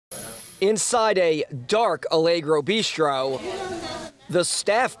Inside a dark Allegro bistro, the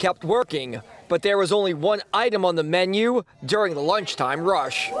staff kept working, but there was only one item on the menu during the lunchtime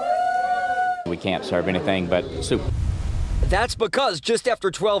rush. We can't serve anything but soup. That's because just after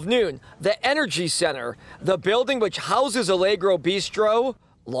 12 noon, the Entergy Center, the building which houses Allegro Bistro,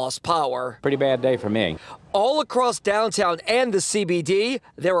 lost power. Pretty bad day for me. All across downtown and the CBD,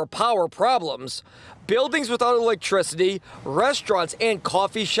 there were power problems. Buildings without electricity, restaurants and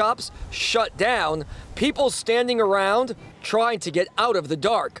coffee shops shut down, people standing around trying to get out of the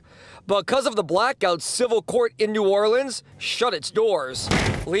dark. Because of the blackout, civil court in New Orleans shut its doors,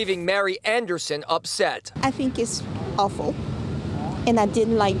 leaving Mary Anderson upset. I think it's awful, and I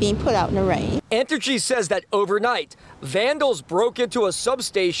didn't like being put out in the rain. Entergy says that overnight, vandals broke into a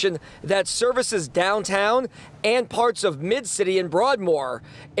substation that services downtown and parts of Mid-City and Broadmoor,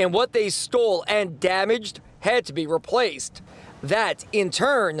 and what they stole and damaged had to be replaced. That, in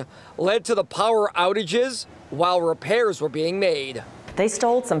turn, led to the power outages while repairs were being made. They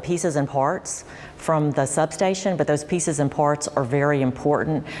stole some pieces and parts from the substation, but those pieces and parts are very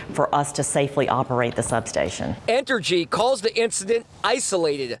important for us to safely operate the substation. Entergy calls the incident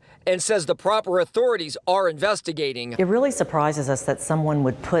isolated and says the proper authorities are investigating. It really surprises us that someone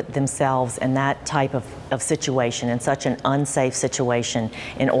would put themselves in that type of situation, in such an unsafe situation,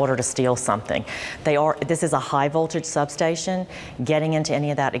 in order to steal something. This is a high voltage substation. Getting into any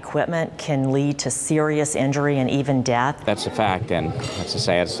of that equipment can lead to serious injury and even death. That's a fact, and it's a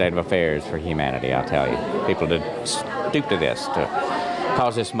sad state of affairs for humanity, I'll tell you. People to stoop to this, to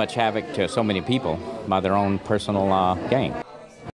cause this much havoc to so many people by their own personal gain.